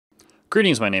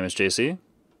Greetings, my name is JC.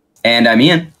 And I'm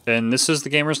Ian. And this is the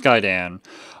Gamer's Gaiden.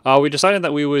 We decided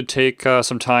that we would take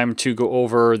some time to go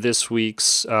over this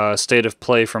week's State of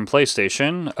Play from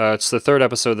PlayStation. It's the third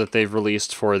episode that they've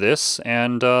released for this,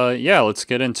 and yeah, let's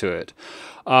get into it.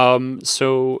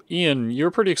 So, Ian,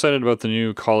 you're pretty excited about the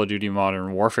new Call of Duty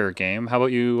Modern Warfare game. How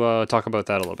about you talk about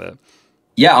that a little bit?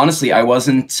 Yeah, honestly, I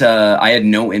wasn't. I had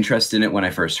no interest in it when I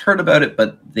first heard about it,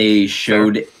 but they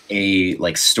showed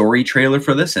a story trailer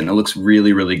for this, and it looks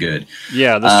really, really good.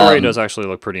 Yeah, the story does actually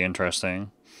look pretty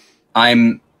interesting.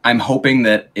 I'm hoping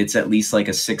that it's at least like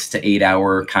a 6 to 8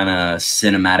 hour kind of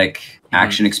cinematic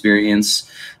action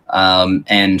experience.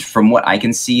 And from what I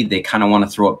can see, they kind of want to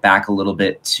throw it back a little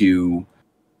bit to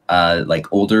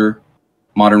older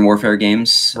Modern Warfare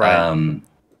games, right.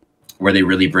 Where they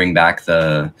really bring back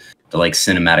the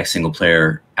cinematic single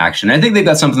player action. I think they've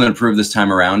got something to prove this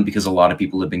time around because a lot of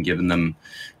people have been giving them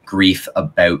grief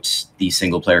about the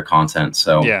single player content.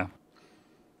 So yeah,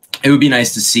 it would be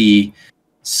nice to see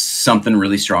something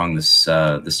really strong this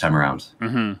time around.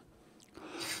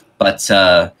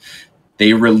 But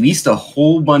they released a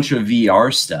whole bunch of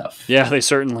VR stuff. Yeah, they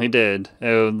certainly did.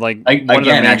 One of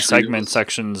the main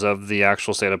sections of the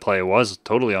actual State of Play was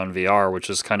totally on VR,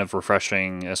 which is kind of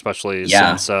refreshing, especially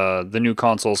since the new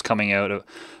console's coming out,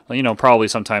 probably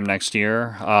sometime next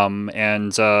year.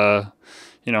 And they're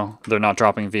not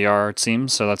dropping VR, it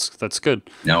seems, so that's good.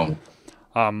 No.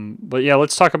 But yeah,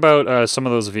 let's talk about some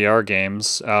of those VR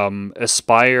games.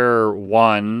 Espire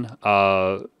 1,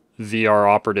 VR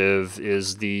Operative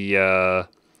is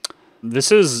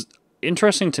this is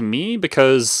interesting to me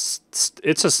because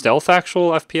it's a stealth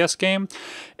actual FPS game,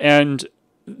 and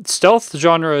stealth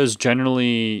genre is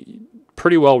generally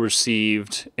pretty well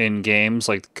received in games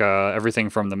like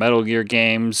everything from the Metal Gear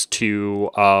games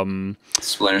to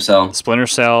Splinter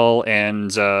Cell, and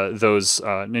those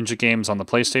ninja games on the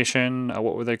PlayStation.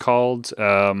 What were they called?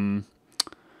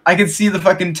 I can see the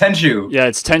fucking Tenchu. Yeah,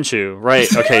 it's Tenchu. Right.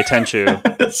 Okay, Tenchu.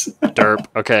 Derp.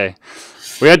 Okay.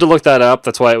 We had to look that up.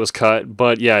 That's why it was cut.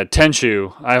 But yeah,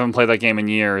 Tenchu. I haven't played that game in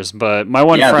years, but my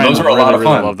one friend really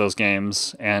loved those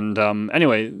games. And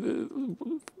anyway,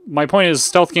 my point is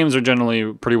stealth games are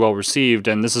generally pretty well received,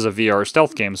 and this is a VR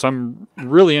stealth game. So I'm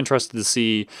really interested to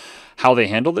see how they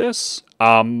handle this.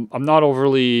 I'm not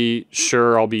overly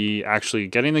sure I'll be actually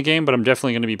getting the game, but I'm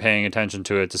definitely going to be paying attention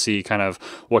to it to see kind of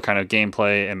what kind of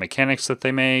gameplay and mechanics that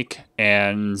they make,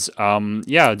 and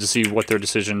to see what their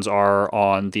decisions are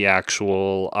on the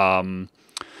actual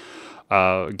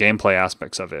gameplay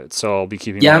aspects of it. So I'll be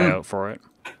keeping an eye out for it.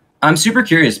 I'm super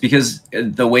curious because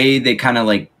the way they kind of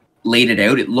laid it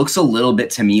out, it looks a little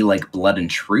bit to me like Blood and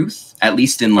Truth, at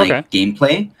least in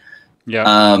gameplay.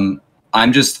 Yeah.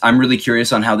 I'm really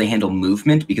curious on how they handle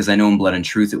movement because I know in Blood and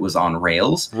Truth it was on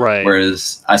rails. Right.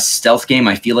 Whereas a stealth game,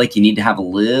 I feel like you need to have a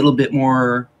little bit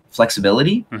more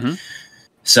flexibility.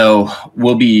 So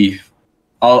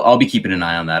I'll be keeping an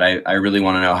eye on that. I really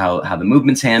want to know how the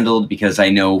movement's handled because I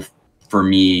know for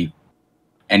me,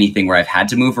 anything where I've had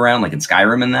to move around, like in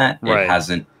Skyrim and that,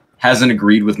 it hasn't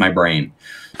agreed with my brain.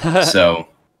 So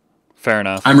fair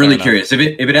enough. I'm really curious. If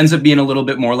it ends up being a little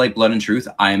bit more like Blood and Truth,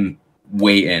 I'm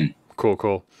way in.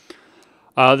 Cool.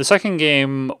 The second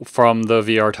game from the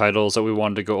VR titles that we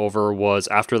wanted to go over was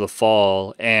After the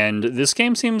Fall, and this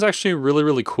game seems actually really,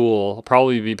 really cool. I'll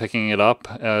probably be picking it up,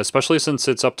 especially since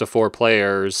it's up to 4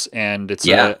 players, and it's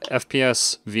a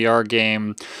FPS VR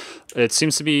game. It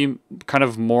seems to be kind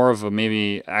of more of a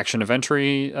maybe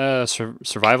action-adventure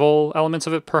survival elements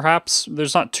of it, perhaps.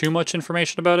 There's not too much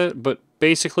information about it, but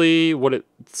basically what it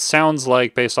sounds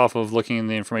like, based off of looking at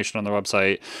the information on their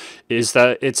website, is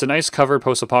that it's a nice covered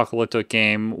post-apocalyptic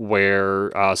game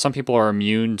where some people are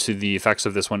immune to the effects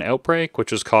of this one outbreak,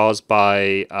 which is caused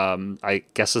by, I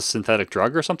guess, a synthetic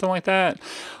drug or something like that.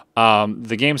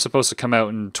 The game's supposed to come out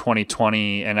in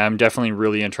 2020, and I'm definitely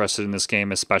really interested in this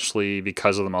game, especially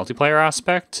because of the multiplayer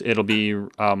aspect. It'll be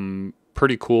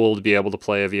pretty cool to be able to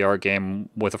play a VR game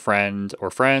with a friend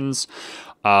or friends,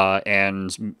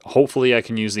 and hopefully I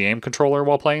can use the aim controller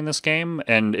while playing this game,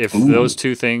 and if those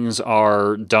two things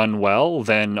are done well,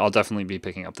 then I'll definitely be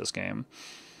picking up this game.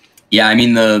 Yeah, I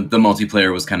mean, the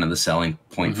multiplayer was kind of the selling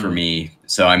point for me,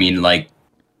 so I mean,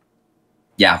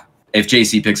 if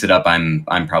JC picks it up, I'm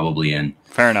probably in.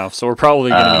 Fair enough. So we're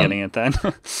probably going to be getting it then.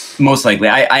 Most likely.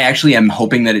 I actually am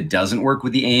hoping that it doesn't work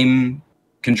with the aim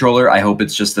controller. I hope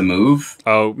it's just the move.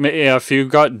 Oh, yeah, if you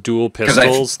got dual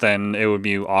pistols, then it would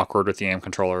be awkward with the aim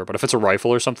controller. But if it's a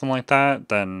rifle or something like that,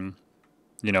 then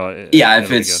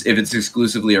if it's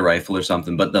exclusively a rifle or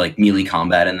something. But the melee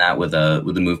combat in that with the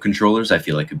move controllers, I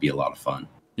feel like could be a lot of fun.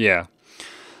 Yeah.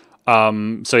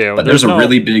 So yeah, but there's a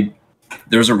really big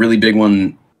there's a really big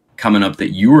one coming up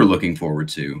that you were looking forward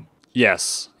to.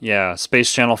 Yes, yeah.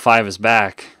 Space Channel 5 is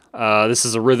back. This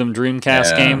is a Rhythm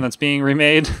Dreamcast game that's being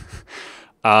remade.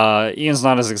 Ian's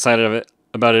not as excited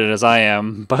about it as I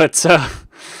am, but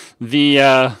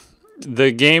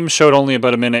the game showed only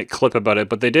about a minute clip about it,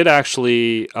 but they did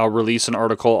actually release an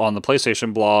article on the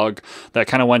PlayStation blog that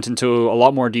kind of went into a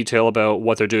lot more detail about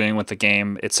what they're doing with the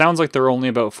game. It sounds like they're only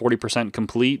about 40%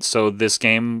 complete, so this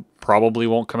game probably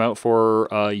won't come out for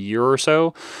a year or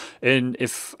so. And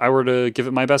if I were to give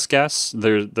it my best guess,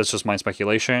 that's just my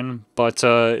speculation. But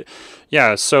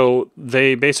yeah, so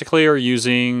they basically are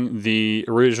using the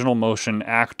original motion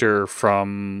actor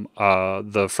from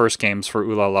the first games for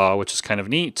Ooh La La, which is kind of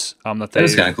neat. That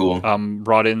is kind of cool.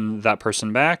 Brought in that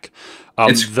person back.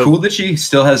 It's cool that she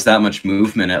still has that much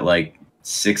movement at like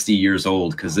 60 years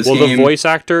old, because this game, the voice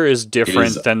actor is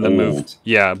different than the move.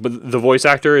 Yeah, but the voice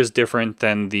actor is different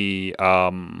than the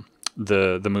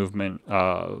movement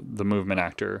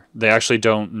actor. They actually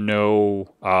don't know.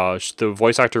 The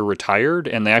voice actor retired,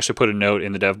 and they actually put a note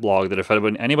in the dev blog that if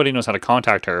anybody knows how to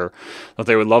contact her, that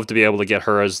they would love to be able to get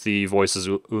her as the voices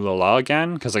Ooh La La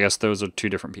again, because I guess those are two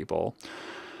different people.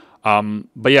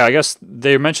 But yeah, I guess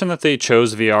they mentioned that they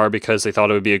chose VR because they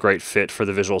thought it would be a great fit for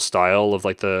the visual style of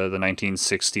like the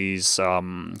 1960s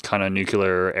kind of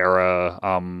nuclear era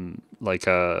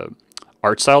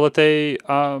art style that they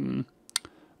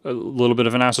a little bit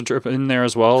of an acid trip in there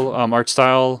as well, art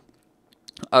style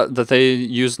that they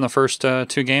used in the first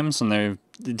two games, and it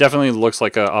definitely looks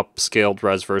like a upscaled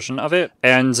res version of it.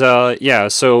 And yeah,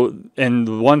 so,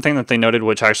 and one thing that they noted,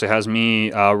 which actually has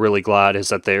me really glad, is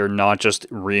that they're not just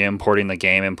re-importing the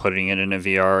game and putting it in a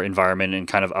VR environment and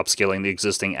kind of upscaling the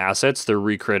existing assets. They're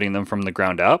recreating them from the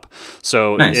ground up.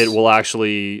 So nice. It will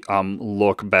actually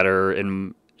look better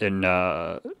in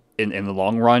the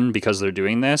long run because they're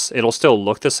doing this. It'll still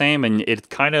look the same, and it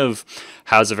kind of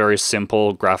has a very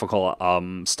simple graphical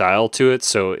style to it.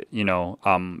 So, you know,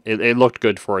 it looked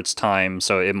good for its time,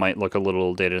 so it might look a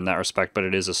little dated in that respect, but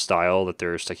it is a style that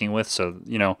they're sticking with. So,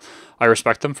 you know, I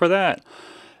respect them for that.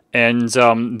 And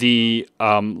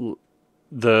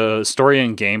the story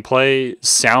and gameplay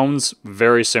sounds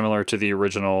very similar to the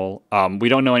original. We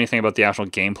don't know anything about the actual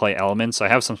gameplay elements. I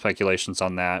have some speculations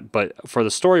on that, but for the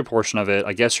story portion of it,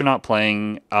 I guess you're not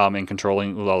playing and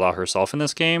controlling Ooh La La herself in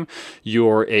this game.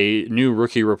 You're a new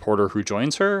rookie reporter who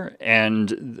joins her,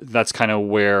 and that's kind of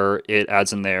where it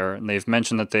adds in there. And they've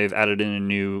mentioned that they've added in a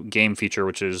new game feature,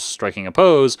 which is striking a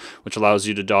pose, which allows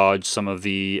you to dodge some of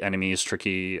the enemy's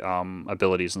tricky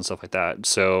abilities and stuff like that.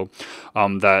 So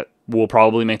that will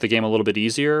probably make the game a little bit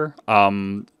easier.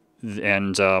 I'm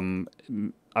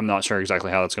not sure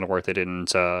exactly how that's going to work. They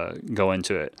didn't go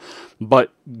into it.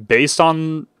 But based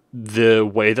on the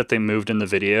way that they moved in the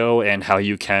video and how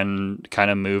you can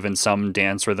kind of move in some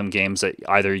dance rhythm games that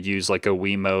either use like a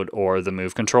Wiimote or the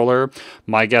Move controller,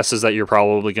 my guess is that you're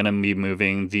probably going to be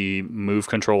moving the Move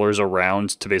controllers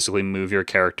around to basically move your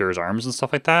character's arms and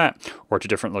stuff like that, or to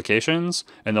different locations,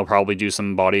 and they'll probably do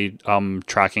some body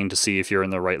tracking to see if you're in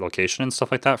the right location and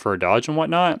stuff like that for a dodge and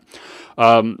whatnot.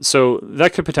 So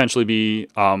that could potentially be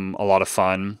a lot of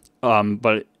fun,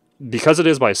 but because it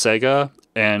is by Sega,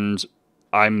 and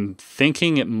I'm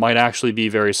thinking it might actually be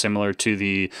very similar to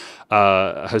the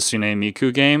Hatsune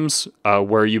Miku games,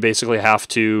 where you basically have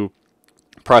to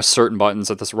press certain buttons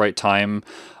at the right time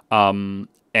and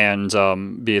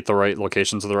be at the right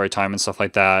locations at the right time and stuff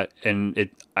like that. And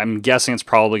I'm guessing it's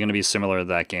probably going to be similar to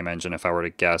that game engine if I were to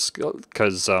guess,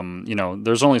 because you know,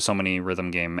 there's only so many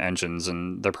rhythm game engines,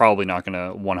 and they're probably not going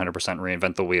to 100%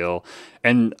 reinvent the wheel.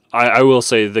 And I will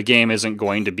say the game isn't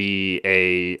going to be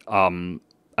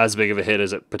as big of a hit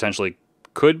as it potentially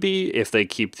could be if they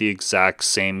keep the exact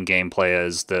same gameplay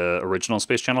as the original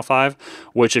Space Channel 5,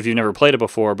 which, if you've never played it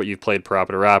before but you've played Parappa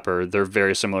the Rapper, they're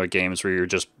very similar games where you're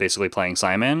just basically playing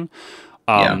Simon.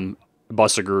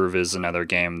 Buster Groove is another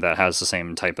game that has the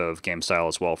same type of game style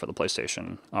as well for the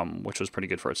PlayStation, which was pretty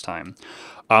good for its time.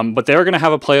 But they're going to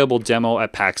have a playable demo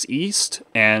at PAX East,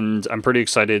 and I'm pretty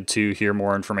excited to hear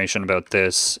more information about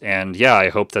this. And yeah, I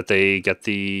hope that they get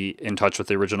in touch with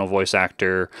the original voice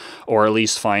actor, or at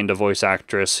least find a voice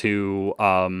actress who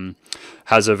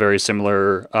has a very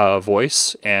similar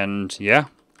voice. And yeah,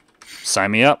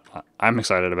 sign me up. I'm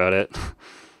excited about it.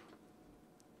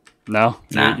 No,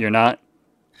 nah. You're not?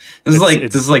 This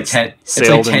is like 10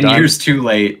 years too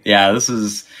late. Yeah, this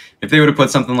is, if they would have put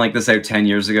something like this out 10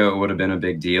 years ago, it would have been a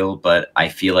big deal. But I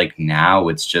feel like now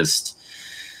it's just,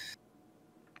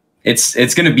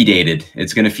 it's going to be dated.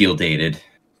 It's going to feel dated.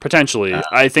 Potentially.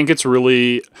 I think it's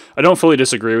really... I don't fully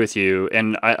disagree with you,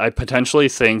 and I potentially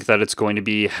think that it's going to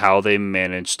be how they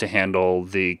manage to handle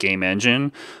the game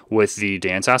engine with the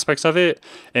dance aspects of it,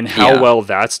 and how well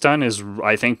that's done is,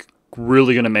 I think,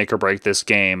 really going to make or break this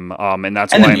game. And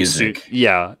that's why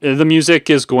the music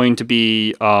is going to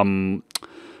be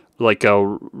like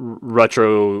a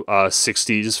retro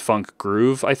 60s funk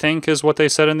groove, I think, is what they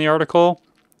said in the article.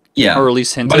 Yeah, or at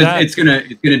least hinted at. It's gonna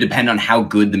depend on how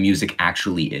good the music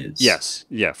actually is. Yes,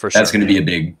 yeah, for sure. That's gonna be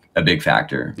a big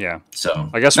factor. Yeah. So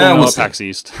I guess we'll know at PAX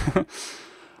East.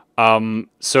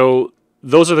 So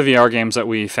those are the VR games that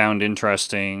we found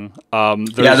interesting.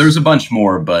 There's a bunch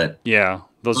more, but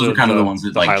those are kind of the ones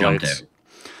that like jumped out.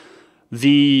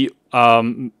 The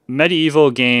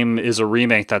MediEvil game is a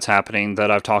remake that's happening that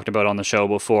I've talked about on the show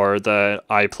before that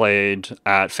I played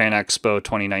at Fan Expo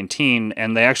 2019,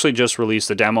 and they actually just released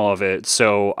a demo of it,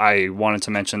 so I wanted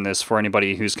to mention this for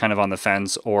anybody who's kind of on the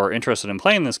fence or interested in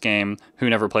playing this game, who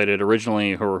never played it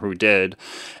originally or who did.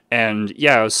 And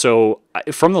yeah, so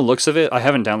from the looks of it, I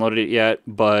haven't downloaded it yet,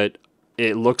 but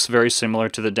it looks very similar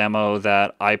to the demo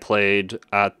that I played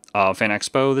at Fan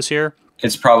Expo this year.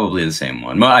 It's probably the same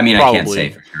one. Well, I mean, I can't say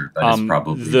for sure, but it's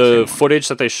probably the footage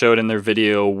that they showed in their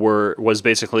video was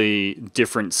basically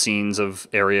different scenes of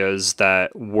areas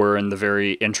that were in the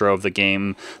very intro of the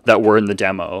game that were in the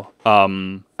demo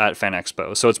at Fan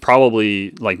Expo. So it's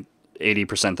probably like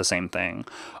 80% the same thing.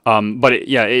 But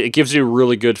it gives you a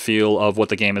really good feel of what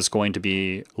the game is going to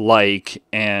be like.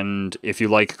 And if you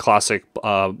like classic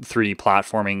 3D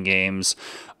platforming games,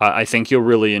 I think you'll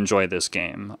really enjoy this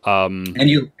game. And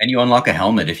you unlock a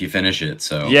helmet if you finish it.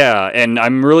 So yeah, and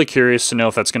I'm really curious to know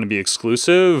if that's going to be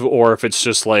exclusive or if it's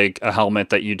just like a helmet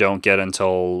that you don't get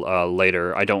until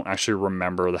later. I don't actually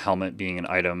remember the helmet being an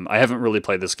item. I haven't really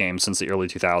played this game since the early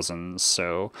 2000s,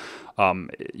 so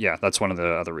that's one of the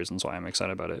other reasons why I'm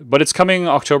excited about it. But it's coming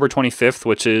October 25th,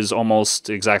 which is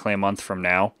almost exactly a month from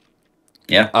now.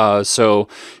 Yeah. So,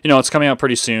 it's coming out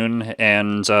pretty soon,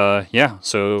 and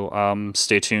so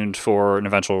stay tuned for an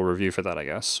eventual review for that, I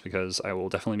guess, because I will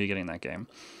definitely be getting that game.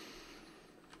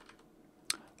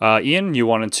 Ian, you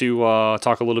wanted to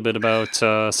talk a little bit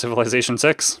about Civilization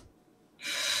 6?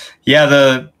 Yeah,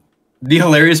 the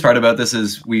hilarious part about this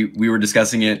is we were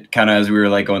discussing it kind of as we were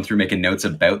like going through making notes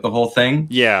about the whole thing.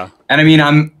 Yeah. And I mean,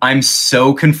 I'm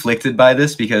so conflicted by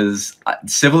this because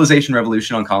Civilization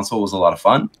Revolution on console was a lot of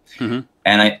fun. Mm-hmm.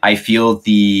 And I feel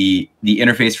the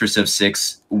interface for Civ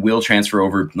 6 will transfer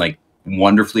over like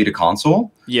wonderfully to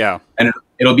console. Yeah. And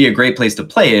it'll be a great place to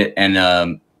play it.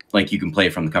 And like you can play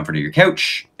it from the comfort of your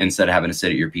couch instead of having to sit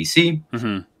at your PC,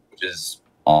 which is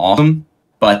awesome.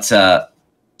 But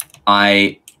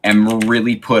I am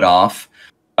really put off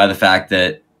by the fact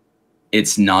that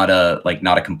it's not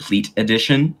a complete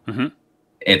edition. Mm-hmm.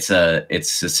 It's a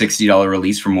 $60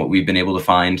 release from what we've been able to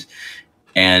find,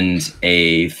 and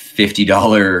a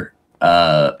 $50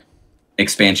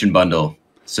 expansion bundle.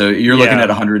 So you're looking at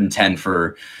 $110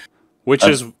 for which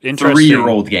is interesting.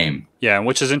 3-year-old game. Yeah,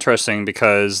 which is interesting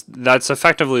because that's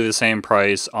effectively the same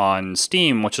price on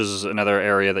Steam, which is another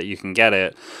area that you can get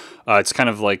it. It's kind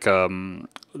of like one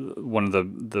of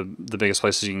the biggest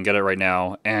places you can get it right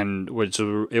now, and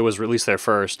it was released there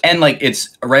first. And like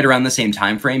it's right around the same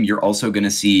time frame. You're also going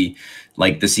to see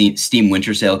like the Steam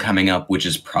Winter Sale coming up, which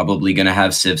is probably going to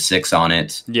have Civ 6 on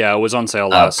it. Yeah, it was on sale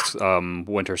last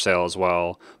Winter Sale as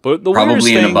well. But the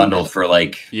probably in a bundle for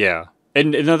like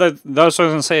And that's what I was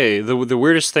going to say. The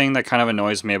weirdest thing that kind of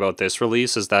annoys me about this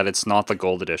release is that it's not the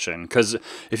gold edition. Because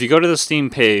if you go to the Steam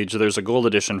page, there's a gold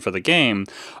edition for the game,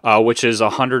 which is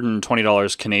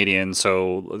 $120 Canadian.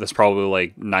 So that's probably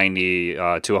like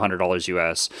 $90 to $100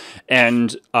 US.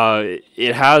 And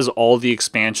it has all the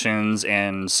expansions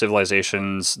and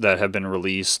civilizations that have been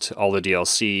released, all the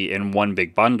DLC in one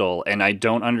big bundle. And I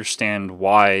don't understand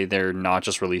why they're not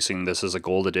just releasing this as a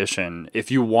gold edition. If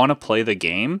you want to play the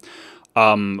game,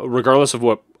 regardless of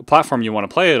what platform you want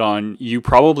to play it on, you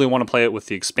probably want to play it with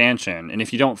the expansion. And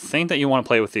if you don't think that you want to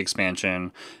play with the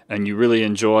expansion and you really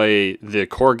enjoy the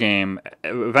core game,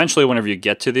 eventually whenever you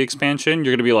get to the expansion,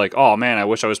 you're going to be like, oh man, I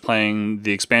wish I was playing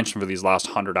the expansion for these last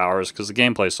 100 hours because the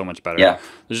gameplay is so much better. Yeah.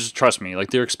 Just trust me,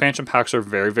 like their expansion packs are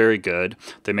very, very good.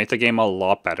 They make the game a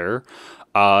lot better.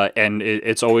 And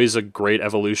it's always a great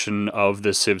evolution of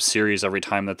the Civ series every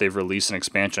time that they've released an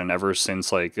expansion, ever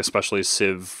since like especially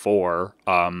Civ 4.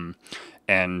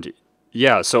 And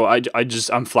yeah, so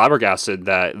I'm flabbergasted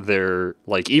that they're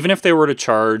like, even if they were to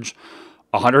charge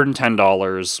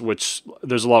 $110, which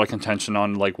there's a lot of contention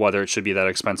on like whether it should be that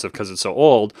expensive because it's so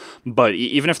old. But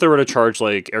even if they were to charge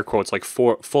like air quotes like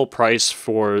full price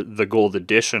for the gold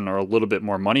edition or a little bit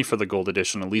more money for the gold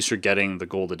edition, at least you're getting the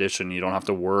gold edition. You don't have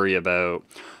to worry about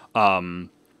buying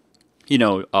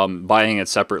it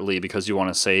separately because you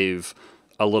want to save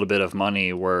a little bit of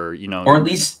money. Where or at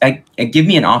least give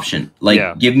me an option.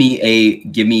 Like give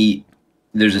me.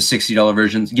 There's a $60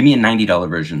 version. Give me a $90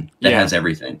 version that has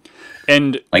everything.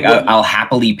 And like I'll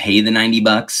happily pay the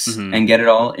 $90 and get it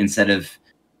all instead of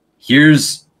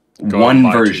here's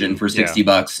one version for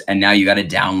 $60 and now you got to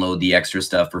download the extra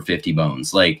stuff for 50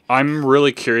 bones. Like I'm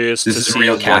really curious. This is a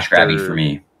real cash grabby for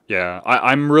me. Yeah,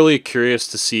 I'm really curious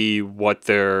to see what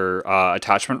their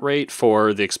attachment rate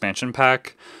for the expansion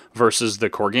pack versus the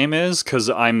core game is, because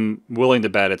I'm willing to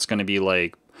bet it's going to be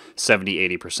like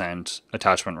 70-80%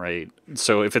 attachment rate.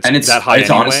 So if it's that high, it's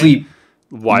anyway, honestly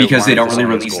because they don't really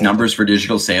release numbers for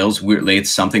digital sales. It's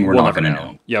something we're not going to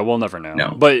know. Yeah, we'll never know.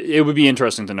 No. But it would be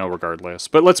interesting to know regardless.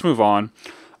 But let's move on.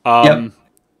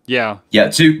 Yeah.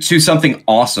 To something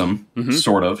awesome,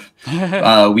 sort of.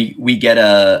 We get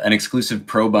an exclusive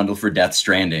pro bundle for Death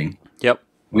Stranding. Yep.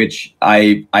 Which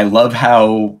I love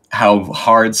how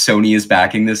hard Sony is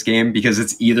backing this game, because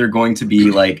it's either going to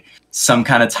be like some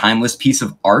kind of timeless piece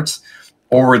of art,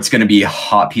 or it's going to be a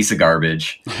hot piece of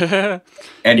garbage.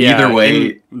 And either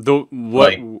way,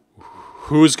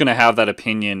 who's going to have that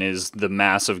opinion is the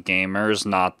massive gamers,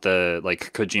 not the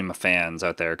like Kojima fans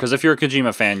out there. Because if you're a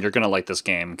Kojima fan, you're going to like this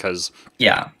game, because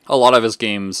a lot of his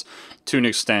games, to an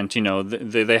extent,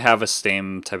 they have a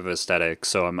same type of aesthetic.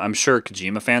 So I'm sure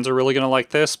Kojima fans are really going to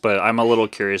like this, but I'm a little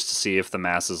curious to see if the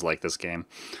masses like this game.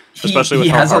 Especially with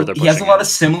how hard they're pushing it. He has a lot of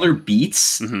similar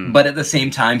beats, but at the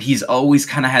same time, he's always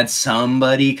kind of had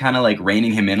somebody kind of like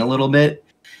reining him in a little bit.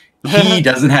 He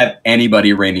doesn't have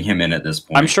anybody reining him in at this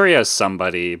point. I'm sure he has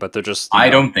somebody, but they're just... I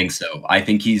don't think so. I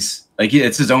think he's... like,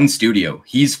 it's his own studio.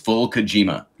 He's full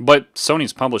Kojima. But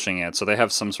Sony's publishing it, so they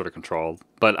have some sort of control.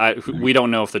 But we don't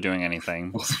know if they're doing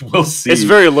anything. We'll see. It's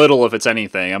very little if it's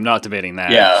anything. I'm not debating that.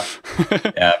 Yeah.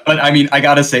 Yeah. But, I mean, I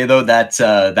gotta say, though,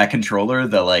 that controller,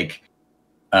 the,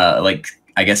 I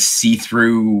guess,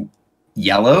 see-through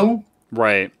yellow...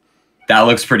 Right. That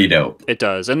looks pretty dope. It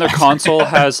does. And their console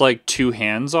has like 2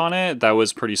 hands on it. That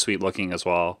was pretty sweet looking as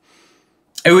well.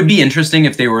 It would be interesting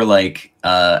if they were like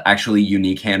actually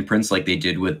unique handprints like they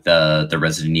did with the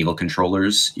Resident Evil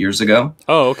controllers years ago.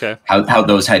 Oh, okay. How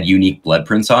those had unique blood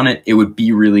prints on it. It would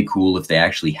be really cool if they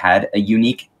actually had a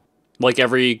unique... like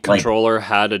every controller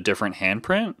had a different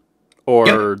handprint?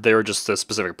 Or they were just a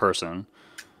specific person?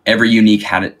 Every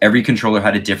controller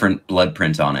had a different blood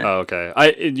print on it. Oh, okay.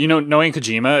 Knowing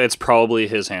Kojima, it's probably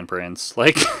his handprints.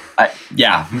 Like,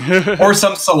 or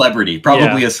some celebrity,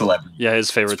 probably a celebrity. Yeah,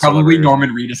 his favorite. It's probably Norman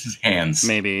Reedus' hands,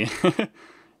 maybe.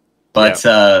 But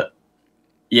so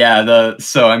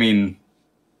I mean,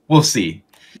 we'll see.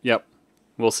 Yep,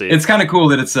 we'll see. It's kind of cool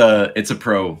that it's a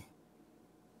pro.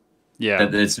 Yeah,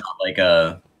 that it's not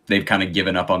like they've kind of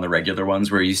given up on the regular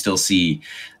ones where you still see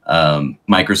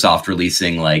Microsoft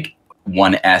releasing like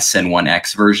 1S and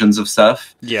 1X versions of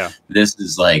stuff. Yeah. This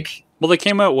is like... well, they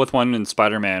came out with one in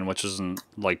Spider-Man, which isn't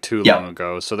like too long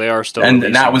ago, so they are still... and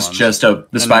that was just the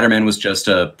Spider-Man was just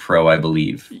a Pro, I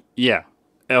believe. Yeah.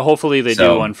 Hopefully they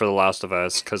do one for The Last of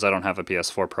Us, because I don't have a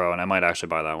PS4 Pro, and I might actually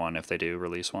buy that one if they do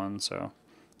release one, so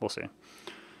we'll see.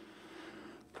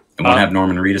 It won't have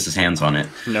Norman Reedus' hands on it.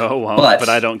 No, it won't, but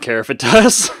I don't care if it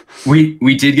does.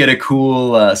 We did get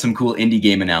some cool indie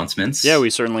game announcements. Yeah,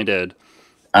 we certainly did.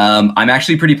 I'm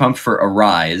actually pretty pumped for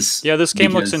Arise. Yeah, this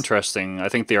game looks interesting. I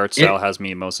think the art style has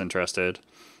me most interested.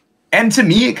 And to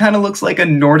me, it kind of looks like a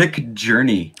Nordic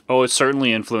Journey. Oh, it's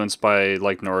certainly influenced by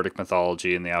like Nordic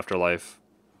mythology in the afterlife.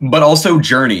 But also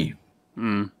Journey.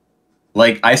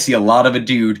 Like, I see a lot of a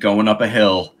dude going up a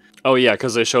hill. Oh yeah,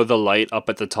 because they show the light up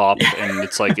at the top, and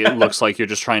it's like it looks like you're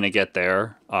just trying to get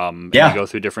there. You go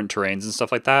through different terrains and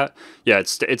stuff like that. Yeah,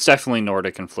 it's definitely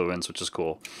Nordic influence, which is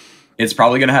cool. It's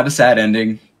probably gonna have a sad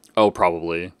ending. Oh,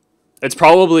 probably. It's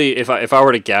probably, if I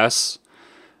were to guess,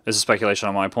 this is speculation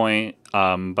on my point,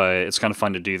 but it's kind of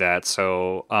fun to do that.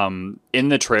 So in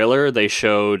the trailer, they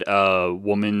showed a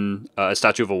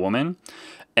statue of a woman,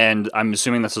 and I'm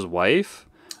assuming that's his wife.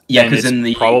 Yeah, because in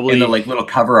the like little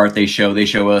cover art they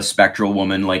show a spectral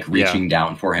woman like reaching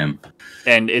down for him.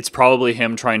 And it's probably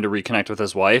him trying to reconnect with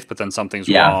his wife, but then something's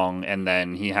wrong, and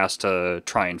then he has to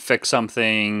try and fix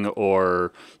something,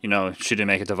 or she didn't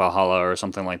make it to Valhalla or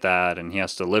something like that, and he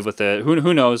has to live with it.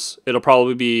 Who knows? It'll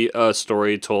probably be a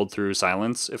story told through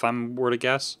silence, if I were to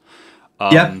guess.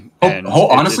 Yeah.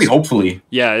 Honestly, hopefully.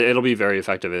 Yeah, it'll be very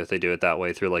effective if they do it that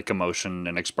way through like emotion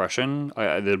and expression.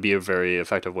 It'd be a very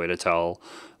effective way to tell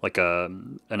like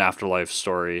an afterlife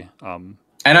story.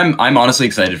 And I'm honestly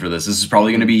excited for this. This is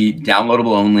probably going to be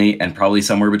downloadable only, and probably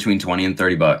somewhere between $20 and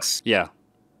 $30. Yeah.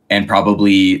 And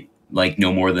probably like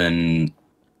no more than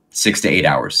 6 to 8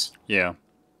 hours. Yeah.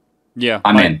 Yeah.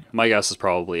 I'm in. My guess is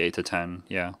probably 8 to 10.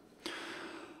 Yeah.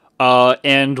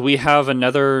 And we have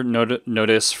another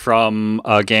notice from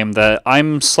a game that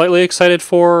I'm slightly excited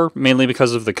for, mainly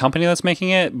because of the company that's making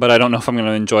it, but I don't know if I'm going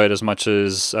to enjoy it as much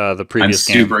as the previous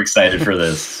game. I'm super excited for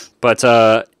this. But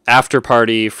After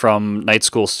Party from Night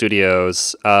School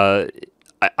Studios, I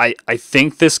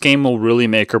think this game will really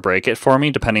make or break it for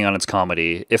me, depending on its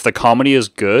comedy. If the comedy is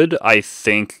good, I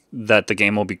think that the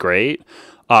game will be great.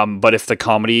 But if the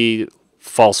comedy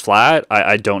falls flat,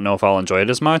 I don't know if I'll enjoy it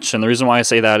as much. And the reason why I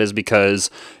say that is because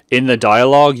in the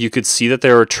dialogue, you could see that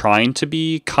they were trying to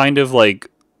be kind of like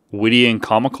witty and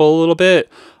comical a little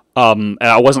bit. And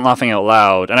I wasn't laughing out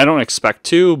loud, and I don't expect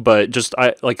to, but just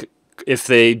if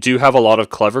they do have a lot of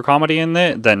clever comedy in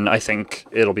it, then I think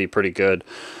it'll be pretty good.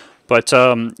 But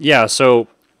yeah, so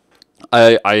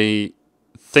I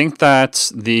think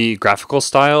that the graphical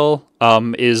style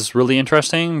is really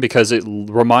interesting because it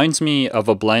reminds me of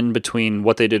a blend between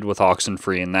what they did with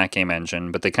Oxenfree in that game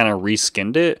engine, but they kind of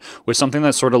reskinned it with something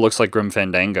that sort of looks like Grim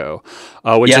Fandango,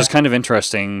 which is kind of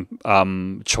interesting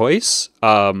choice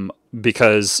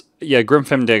because, yeah, Grim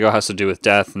Fandango has to do with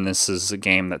death, and this is a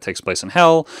game that takes place in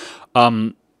hell.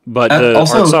 But the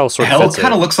also, art style sort of hell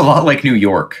kind of looks a lot like New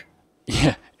York.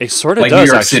 Yeah, it sort of like does,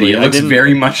 New York actually. City. It looks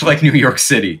very much like New York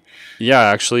City. Yeah,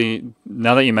 actually,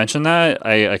 now that you mention that,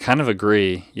 I kind of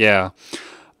agree. Yeah.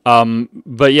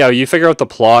 But yeah, you figure out the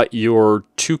plot. You're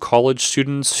two college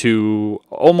students who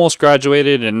almost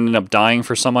graduated and ended up dying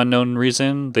for some unknown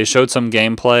reason. They showed some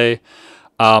gameplay.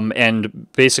 And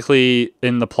basically,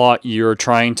 in the plot, you're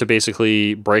trying to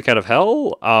basically break out of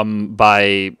hell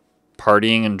by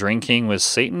partying and drinking with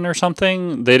Satan or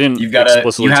something. They didn't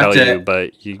explicitly tell you,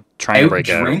 but you trying to break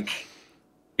out.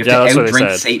 You have to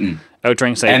outdrink Satan.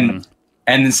 Outdrink Satan.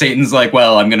 And then Satan's like,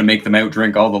 well, I'm going to make them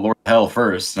outdrink all the Lord of Hell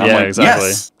first. And I'm like, exactly.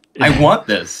 Yes, I want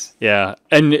this. Yeah.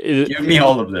 And give me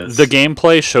all of this. The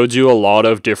gameplay showed you a lot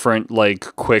of different,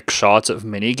 like, quick shots of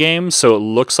mini games. So it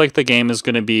looks like the game is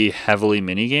going to be heavily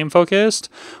mini game focused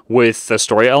with the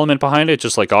story element behind it,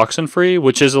 just like Oxenfree,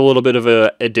 which is a little bit of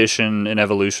a addition and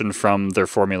evolution from their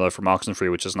formula from Oxenfree,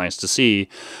 which is nice to see.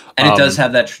 And it does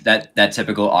have that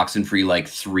typical Oxenfree, like,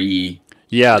 3...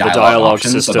 Yeah, the dialogue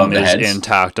system is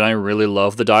intact, and I really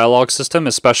love the dialogue system,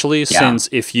 especially since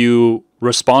if you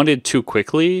responded too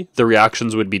quickly, the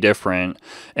reactions would be different,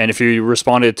 and if you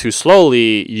responded too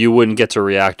slowly, you wouldn't get to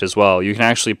react as well. You can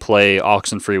actually play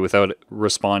Oxenfree without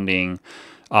responding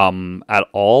at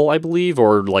all, I believe,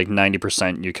 or like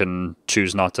 90% you can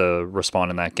choose not to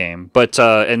respond in that game. But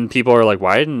and people are like,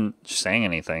 why didn't you say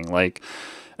anything? Like...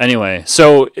 Anyway,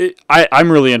 so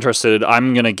I'm really interested.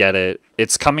 I'm going to get it.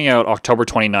 It's coming out October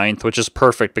 29th, which is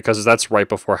perfect because that's right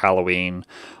before Halloween.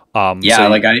 I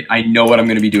know what I'm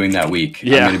going to be doing that week.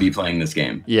 Yeah. I'm going to be playing this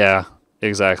game. Yeah,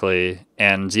 exactly.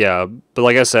 And yeah, but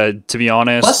like I said, to be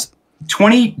honest... Plus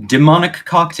 20 demonic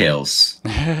cocktails.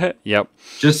 Yep.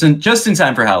 Just in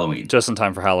time for Halloween. Just in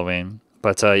time for Halloween.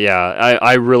 But yeah,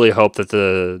 I really hope that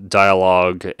the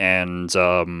dialogue and...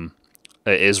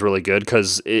 is really good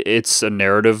because it's a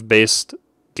narrative-based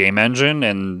game engine,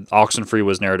 and Oxenfree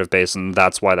was narrative-based, and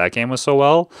that's why that game was so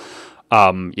well.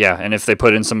 Yeah, and if they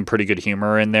put in some pretty good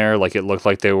humor in there, like it looked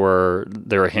like they were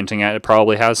hinting at it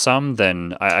probably has some,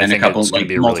 then I think it's going to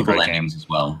be a really great game as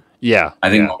well. Yeah,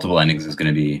 I think multiple endings is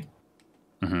going to be.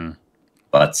 Mm-hmm.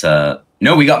 But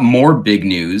no, we got more big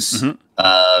news.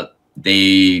 Mm-hmm.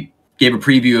 They gave a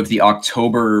preview of the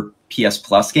October PS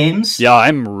Plus games. Yeah,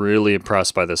 I'm really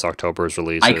impressed by this October's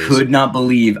release. I could not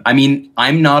believe. I mean,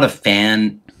 I'm not a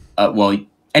fan. Well,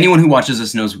 anyone who watches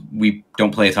this knows we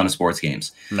don't play a ton of sports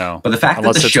games. No, but the fact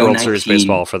that the show World Series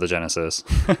baseball for the Genesis.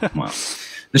 Well,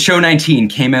 the show 19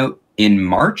 came out in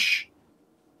March,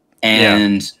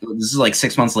 and this is like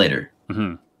 6 months later,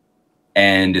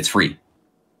 and it's free.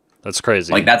 That's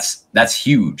crazy. Like that's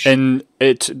huge. And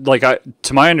it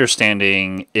to my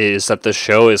understanding is that the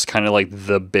show is kind of like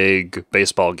the big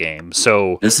baseball game.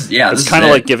 So it's kind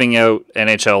of like giving out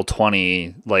NHL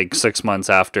 20 like 6 months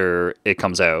after it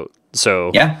comes out. So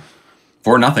yeah,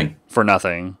 for nothing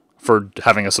for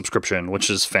having a subscription, which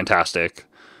is fantastic.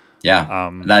 Yeah,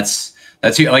 that's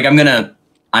like I'm gonna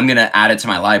add it to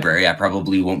my library. I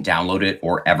probably won't download it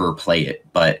or ever play it,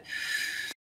 but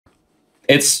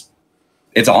it's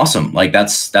awesome. Like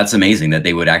that's amazing that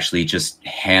they would actually just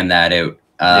hand that out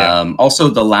Yeah. Also,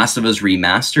 The Last of Us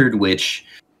Remastered, which,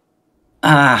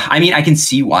 I mean, I can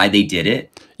see why they did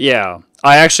it. Yeah.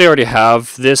 I actually already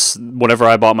have this. Whenever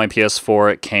I bought my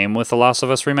PS4, it came with The Last of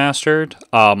Us Remastered.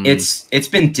 It's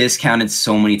been discounted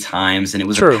so many times, and it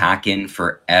was a True. pack-in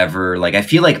forever. Like, I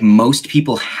feel like most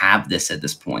people have this at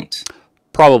this point.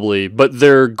 Probably, but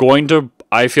they're going to.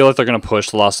 I feel like they're going to push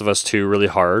The Last of Us 2 really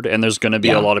hard, and there's going to be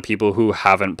a lot of people who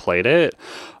haven't played it.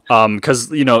 Because,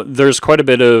 there's quite a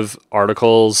bit of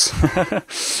articles.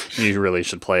 You really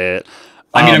should play it.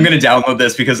 I mean, I'm going to download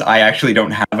this because I actually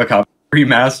don't have a copy of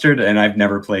Remastered, and I've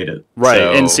never played it. Right,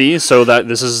 so. And so that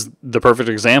this is the perfect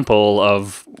example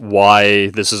of why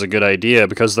this is a good idea,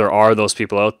 because there are those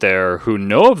people out there who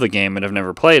know of the game and have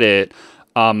never played it.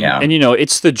 And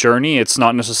it's the journey. It's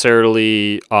not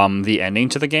necessarily the ending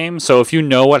to the game. So if you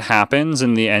know what happens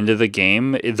in the end of the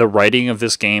game, the writing of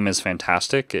this game is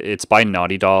fantastic. It's by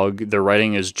Naughty Dog. Their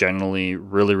writing is generally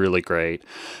really, really great.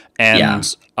 And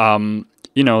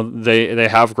they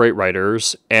have great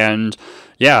writers. And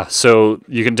yeah, so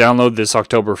you can download this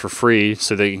October for free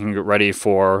so that you can get ready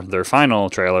for their final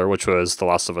trailer, which was The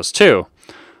Last of Us 2.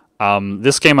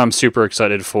 This game I'm super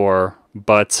excited for,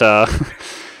 but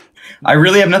I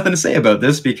really have nothing to say about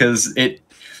this because it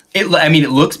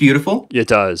looks beautiful. It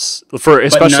does.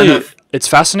 It's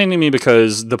fascinating to me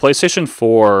because the PlayStation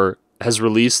 4 has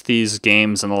released these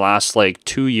games in the last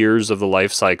 2 years of the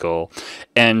life cycle,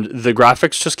 and the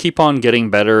graphics just keep on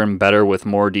getting better and better with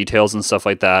more details and stuff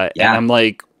like that. Yeah. And I'm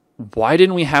like, why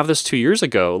didn't we have this 2 years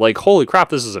ago? Holy crap,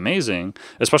 this is amazing.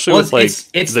 Especially with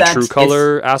the true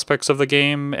color aspects of the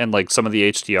game and some of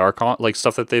the HDR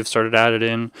stuff that they've started added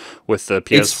in with the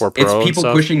PS4 Pro. It's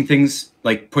people pushing things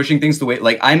the way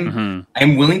I'm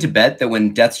willing to bet that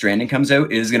when Death Stranding comes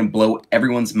out, it is going to blow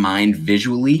everyone's mind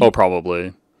visually. Oh,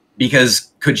 probably.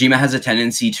 Because Kojima has a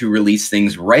tendency to release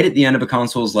things right at the end of a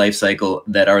console's life cycle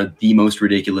that are the most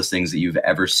ridiculous things that you've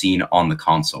ever seen on the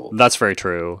console. That's very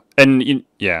true. And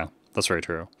that's very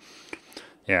true.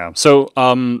 Yeah. So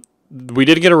we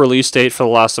did get a release date for The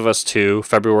Last of Us 2,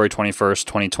 February 21st,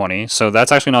 2020. So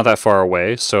that's actually not that far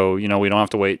away. So, we don't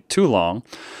have to wait too long.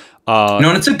 And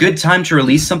it's a good time to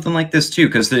release something like this too,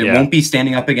 because it won't be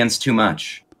standing up against too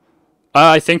much.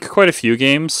 I think quite a few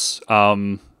games.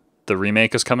 The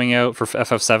remake is coming out for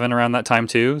FF7 around that time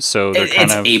too, so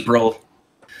it's April.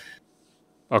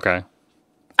 Okay.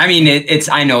 I mean,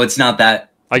 I know it's not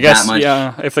that. I guess that much.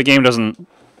 Yeah. If the game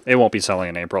it won't be selling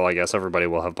in April. I guess everybody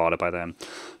will have bought it by then.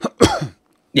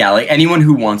 Yeah, anyone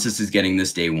who wants this is getting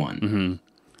this day one,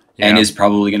 and is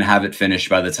probably going to have it finished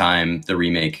by the time the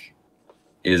remake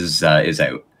is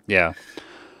out. Yeah.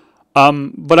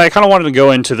 But I kind of wanted to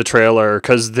go into the trailer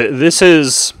because this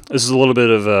is a little bit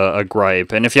of a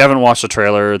gripe. And if you haven't watched the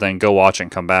trailer, then go watch and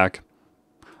come back.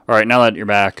 All right, now that you're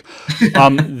back,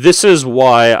 this is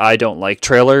why I don't like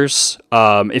trailers.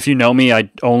 If you know me,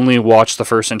 I only watch the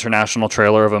first international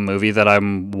trailer of a movie that I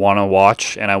want to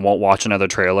watch, and I won't watch another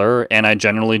trailer. And I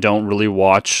generally don't really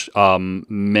watch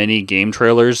many game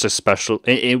trailers,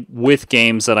 especially with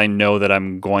games that I know that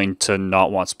I'm going to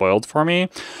not want spoiled for me.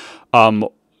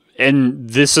 And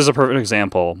this is a perfect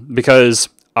example because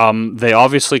they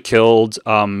obviously killed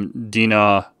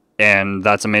Dina, and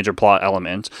that's a major plot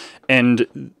element.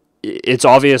 And it's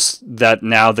obvious that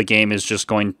now the game is just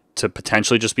going to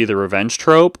potentially just be the revenge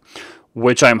trope,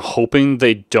 which I'm hoping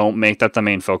they don't make that the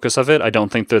main focus of it. I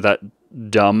don't think they're that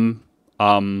dumb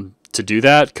to do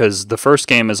that, because the first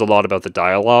game is a lot about the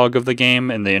dialogue of the game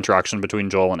and the interaction between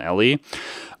Joel and Ellie.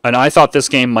 And I thought this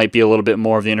game might be a little bit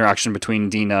more of the interaction between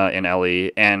Dina and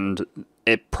Ellie, and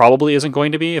it probably isn't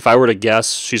going to be. If I were to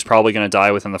guess, she's probably going to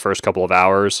die within the first couple of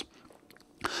hours.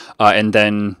 And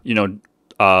then,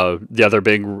 the other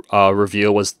big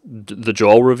reveal was the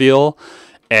Joel reveal,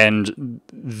 and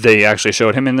they actually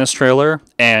showed him in this trailer,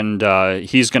 and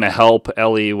he's going to help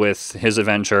Ellie with his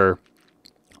adventure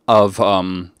of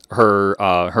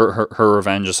her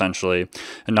revenge, essentially,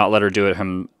 and not let her do it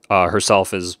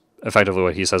herself is effectively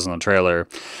what he says in the trailer.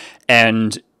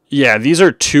 And yeah, these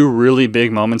are two really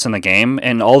big moments in the game,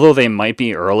 and although they might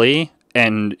be early,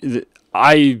 and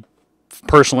I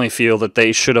personally feel that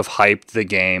they should have hyped the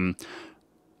game.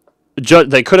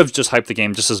 They could have just hyped the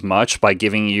game just as much by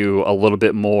giving you a little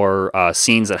bit more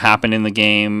scenes that happen in the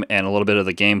game and a little bit of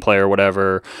the gameplay or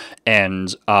whatever,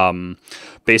 and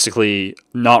basically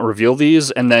not reveal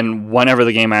these. And then whenever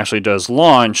the game actually does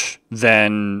launch,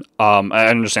 then I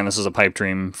understand this is a pipe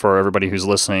dream for everybody who's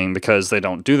listening because they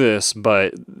don't do this,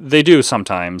 but they do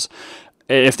sometimes.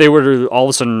 If they were to all of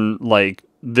a sudden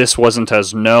this wasn't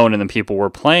as known and then people were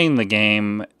playing the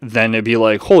game, then it'd be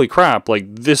like, holy crap,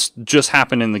 like this just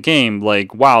happened in the game.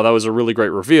 Like, wow, that was a really great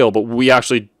reveal, but we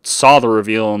actually saw the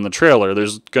reveal in the trailer.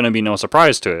 There's going to be no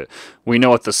surprise to it. We know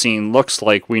what the scene looks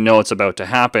like. We know it's about to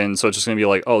happen. So it's just going to be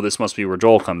like, oh, this must be where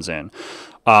Joel comes in.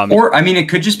 Or, I mean, it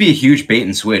could just be a huge bait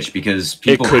and switch because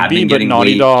people have been getting but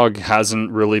Naughty Dog hasn't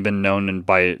really been known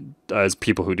as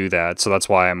people who do that. So that's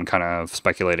why I'm kind of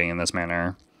speculating in this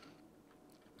manner.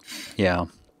 Yeah,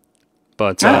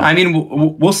 but I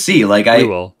mean, we'll see. Like, we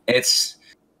will. It's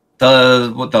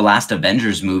the last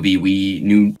Avengers movie we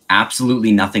knew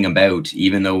absolutely nothing about,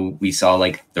 even though we saw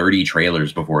like 30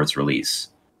 trailers before its release.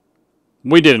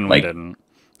 We didn't. Like, we didn't.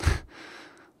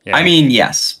 Yeah. I mean,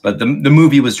 yes, but the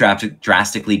movie was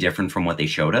drastically different from what they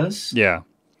showed us. Yeah,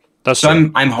 that's so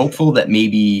true. I'm hopeful that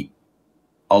maybe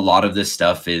a lot of this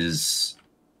stuff is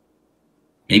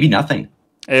maybe nothing.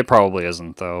 It probably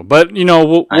isn't, though. But, you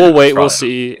know, we'll wait. We'll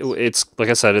see. It's, like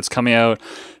I said, it's coming out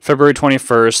February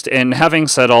 21st. And having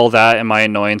said all that and my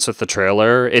annoyance with the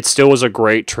trailer, it still was a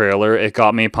great trailer. It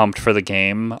got me pumped for the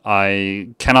game. I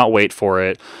cannot wait for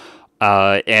it.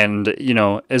 And, you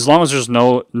know, as long as there's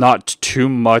not too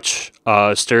much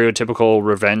stereotypical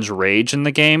revenge rage in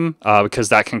the game, because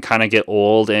that can kind of get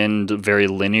old and very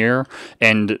linear.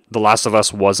 And The Last of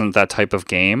Us wasn't that type of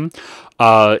game.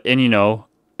 And, you know,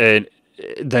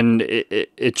 then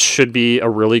it should be a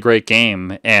really great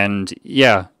game. And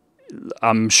yeah,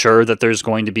 I'm sure that there's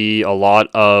going to be a lot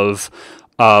of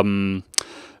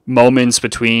moments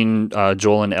between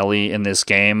Joel and Ellie in this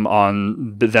game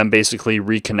on them basically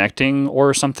reconnecting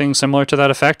or something similar to that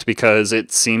effect, because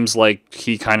it seems like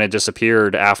he kind of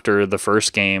disappeared after the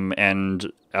first game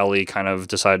and Ellie kind of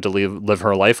decided to live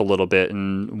her life a little bit,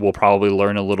 and we'll probably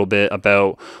learn a little bit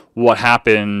about what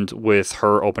happened with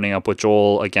her opening up with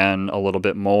Joel again a little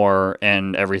bit more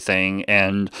and everything.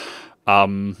 And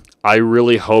I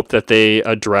really hope that they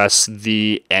address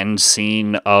the end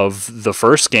scene of the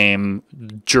first game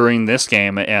during this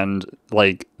game, and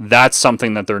like that's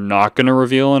something that they're not going to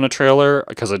reveal in a trailer,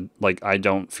 because I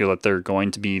don't feel that they're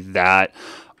going to be that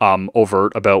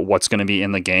overt about what's going to be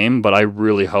in the game. But I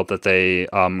really hope that they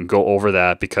go over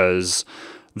that, because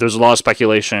there's a lot of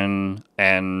speculation,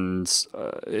 and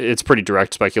it's pretty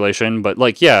direct speculation, but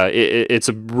like, yeah, it's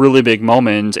a really big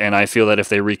moment, and I feel that if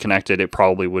they reconnected, it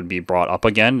probably would be brought up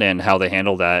again, and how they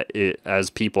handle that as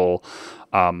people,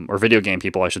 or video game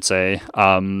people, I should say,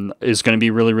 is going to be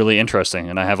really, really interesting,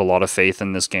 and I have a lot of faith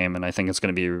in this game, and I think it's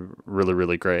going to be really,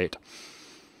 really great.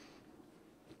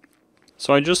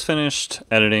 So I just finished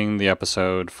editing the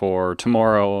episode for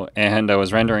tomorrow, and I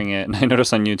was rendering it, and I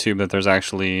noticed on YouTube that there's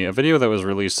actually a video that was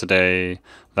released today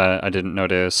that I didn't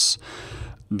notice.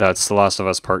 That's The Last of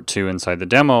Us Part 2 inside the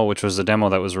demo, which was the demo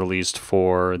that was released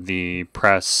for the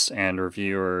press and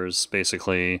reviewers,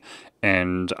 basically.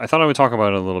 And I thought I would talk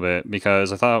about it a little bit,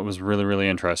 because I thought it was really, really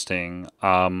interesting.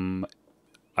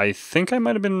 I think I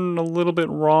might have been a little bit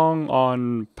wrong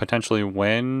on potentially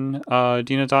when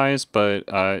Dina dies, but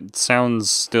it sounds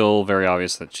still very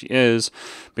obvious that she is,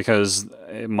 because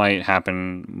it might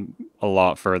happen a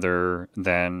lot further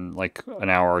than like an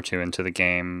hour or two into the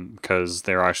game, because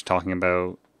they're actually talking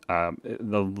about a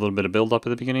little bit of build up at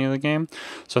the beginning of the game.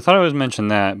 So I thought I would mention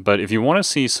that. But if you want to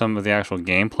see some of the actual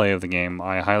gameplay of the game,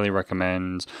 I highly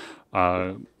recommend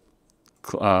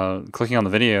clicking on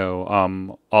the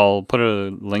video. I'll put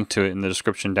a link to it in the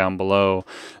description down below.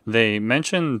 They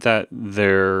mentioned that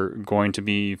they're going to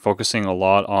be focusing a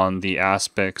lot on the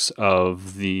aspects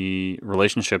of the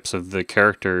relationships of the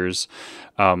characters.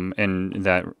 In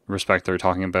that respect, they're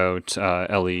talking about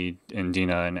Ellie and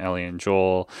Dina and Ellie and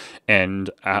Joel, and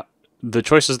the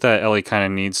choices that Ellie kind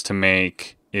of needs to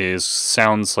make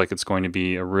sounds like it's going to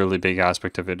be a really big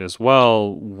aspect of it as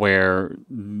well, where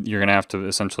you're going to have to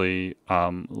essentially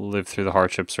live through the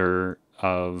hardships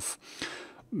of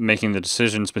making the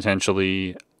decisions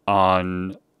potentially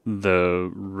on the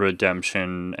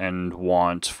redemption and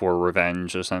want for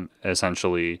revenge,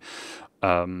 essentially,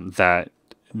 that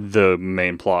the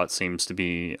main plot seems to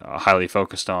be highly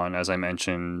focused on, as I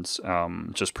mentioned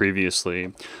just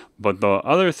previously. But the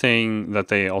other thing that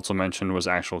they also mentioned was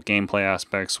actual gameplay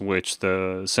aspects, which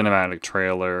the cinematic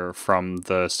trailer from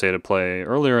the State of Play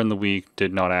earlier in the week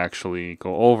did not actually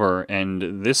go over.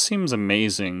 And this seems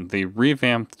amazing. They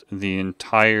revamped the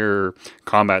entire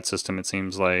combat system, it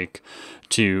seems like,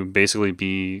 to basically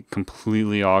be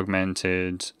completely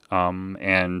augmented,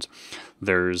 and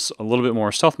there's a little bit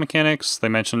more stealth mechanics. They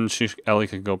mentioned Ellie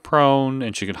could go prone,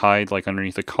 and she could hide like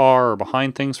underneath a car or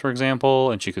behind things, for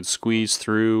example, and she could squeeze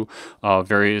through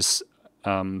various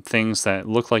things that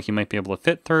look like you might be able to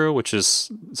fit through, which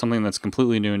is something that's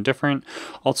completely new and different.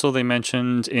 Also, they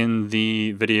mentioned in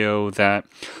the video that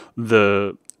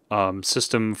the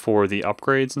system for the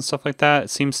upgrades and stuff like that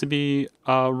seems to be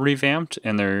revamped,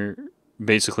 and they're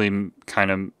basically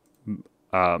kind of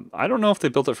I don't know if they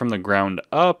built it from the ground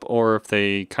up or if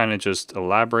they kind of just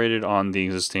elaborated on the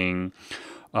existing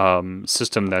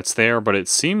system that's there, but it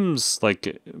seems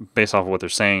like, based off of what they're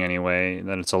saying anyway,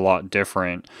 that it's a lot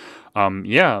different.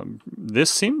 Yeah, this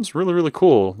seems really, really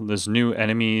cool. There's new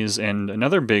enemies, and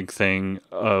another big thing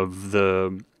of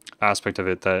the aspect of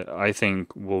it that I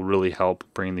think will really help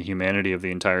bring the humanity of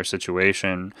the entire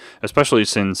situation, especially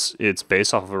since it's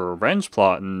based off of a revenge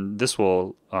plot, and this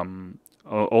will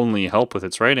only help with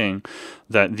its writing,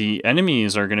 that the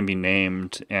enemies are going to be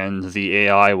named, and the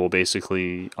AI will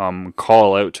basically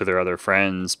call out to their other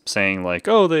friends saying like,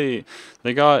 oh, they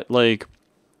got like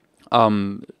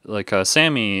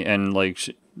Sammy, and like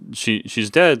she's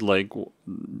dead, like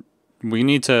we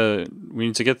need to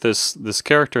get this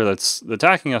character that's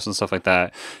attacking us and stuff like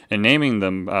that, and naming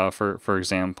them for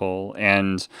example,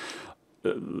 and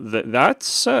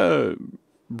that's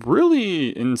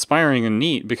really inspiring and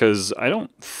neat, because I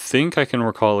don't think I can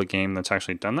recall a game that's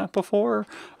actually done that before.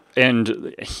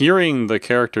 And hearing the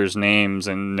characters' names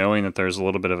and knowing that there's a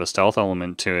little bit of a stealth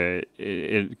element to it,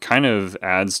 it kind of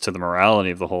adds to the morality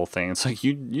of the whole thing. It's like,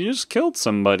 you just killed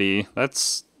somebody.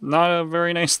 That's not a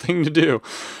very nice thing to do.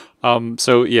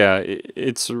 So yeah,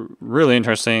 it's really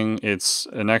interesting. It's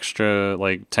an extra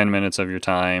like 10 minutes of your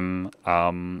time,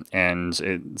 and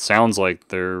it sounds like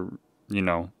they're,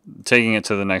 taking it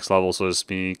to the next level, so to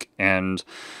speak. And,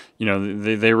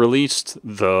 they released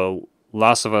The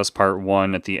Last of Us Part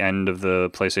 1 at the end of the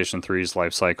PlayStation 3's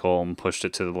life cycle and pushed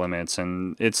it to the limits,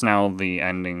 and it's now the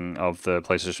ending of the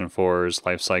PlayStation 4's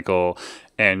life cycle,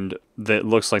 and it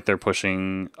looks like they're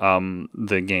pushing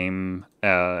the game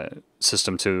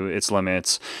system to its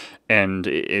limits, and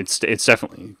it's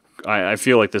definitely... I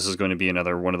feel like this is going to be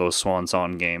another one of those swan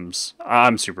song games.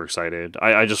 I'm super excited.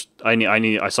 I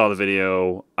saw the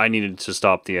video. I needed to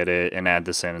stop the edit and add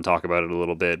this in and talk about it a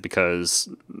little bit, because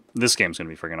this game's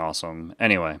going to be freaking awesome.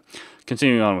 Anyway,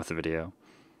 continuing on with the video.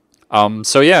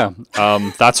 So yeah,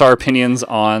 that's our opinions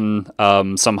on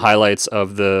some highlights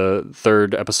of the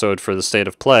third episode for the State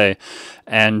of Play,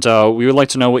 and we would like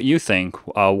to know what you think.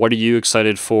 What are you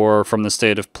excited for from the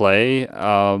State of Play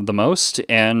the most?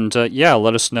 And yeah,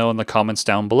 let us know in the comments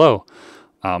down below.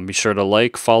 Be sure to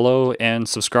like, follow, and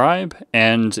subscribe.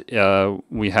 And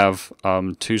we have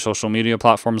 2 social media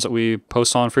platforms that we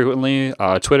post on frequently,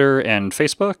 Twitter and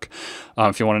Facebook.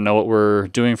 If you want to know what we're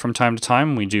doing from time to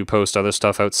time, we do post other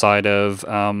stuff outside of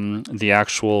the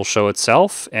actual show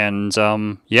itself. And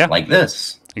yeah. Like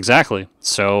this. Exactly.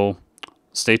 So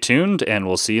stay tuned, and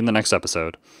we'll see you in the next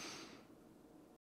episode.